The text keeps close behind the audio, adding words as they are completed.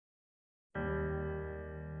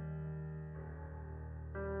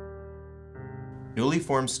Newly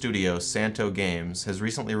formed studio Santo Games has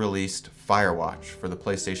recently released Firewatch for the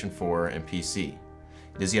PlayStation 4 and PC.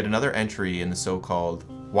 It is yet another entry in the so-called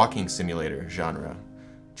walking simulator genre,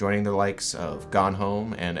 joining the likes of Gone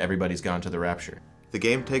Home and Everybody's Gone to the Rapture. The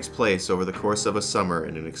game takes place over the course of a summer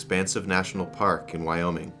in an expansive national park in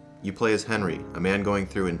Wyoming. You play as Henry, a man going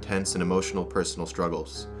through intense and emotional personal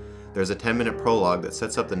struggles. There's a 10-minute prologue that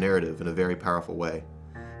sets up the narrative in a very powerful way.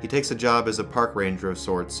 He takes a job as a park ranger of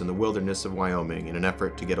sorts in the wilderness of Wyoming in an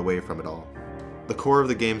effort to get away from it all. The core of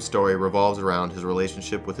the game's story revolves around his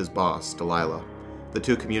relationship with his boss, Delilah. The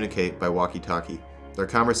two communicate by walkie-talkie. Their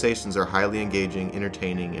conversations are highly engaging,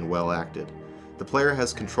 entertaining, and well acted. The player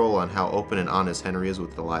has control on how open and honest Henry is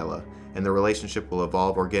with Delilah, and the relationship will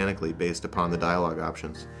evolve organically based upon the dialogue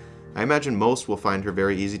options. I imagine most will find her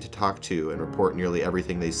very easy to talk to and report nearly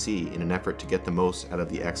everything they see in an effort to get the most out of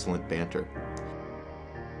the excellent banter.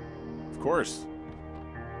 Of course.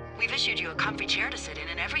 We've issued you a comfy chair to sit in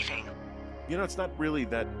and everything. You know, it's not really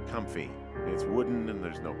that comfy. It's wooden and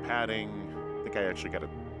there's no padding. I think I actually got a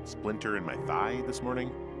splinter in my thigh this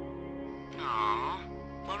morning. Aww.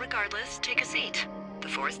 Well, regardless, take a seat. The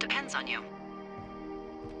forest depends on you.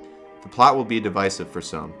 The plot will be divisive for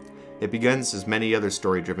some. It begins as many other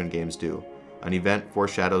story-driven games do. An event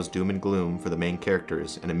foreshadows doom and gloom for the main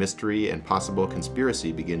characters, and a mystery and possible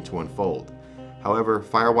conspiracy begin to unfold. However,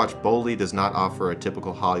 Firewatch boldly does not offer a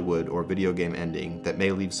typical Hollywood or video game ending that may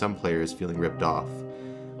leave some players feeling ripped off.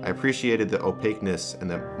 I appreciated the opaqueness and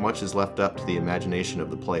that much is left up to the imagination of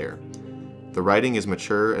the player. The writing is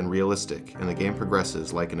mature and realistic, and the game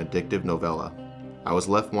progresses like an addictive novella. I was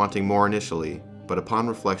left wanting more initially, but upon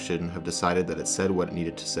reflection have decided that it said what it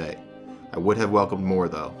needed to say. I would have welcomed more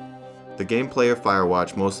though. The gameplay of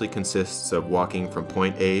Firewatch mostly consists of walking from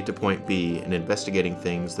point A to point B and investigating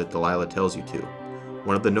things that Delilah tells you to.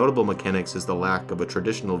 One of the notable mechanics is the lack of a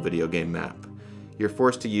traditional video game map. You're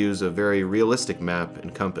forced to use a very realistic map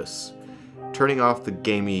and compass. Turning off the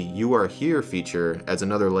gamey "You Are Here" feature adds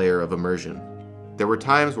another layer of immersion. There were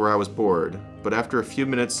times where I was bored, but after a few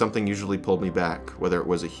minutes something usually pulled me back, whether it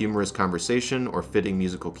was a humorous conversation or fitting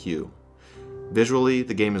musical cue. Visually,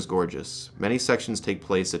 the game is gorgeous. Many sections take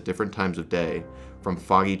place at different times of day, from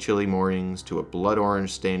foggy, chilly mornings to a blood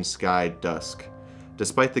orange stained sky dusk.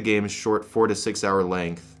 Despite the game's short 4 to 6 hour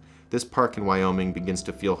length, this park in Wyoming begins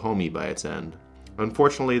to feel homey by its end.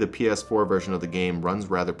 Unfortunately, the PS4 version of the game runs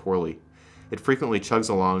rather poorly. It frequently chugs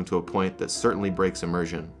along to a point that certainly breaks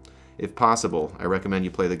immersion. If possible, I recommend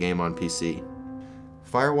you play the game on PC.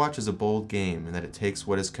 Firewatch is a bold game in that it takes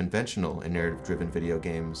what is conventional in narrative-driven video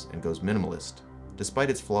games and goes minimalist. Despite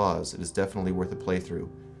its flaws, it is definitely worth a playthrough.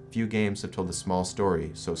 Few games have told a small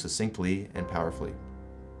story so succinctly and powerfully.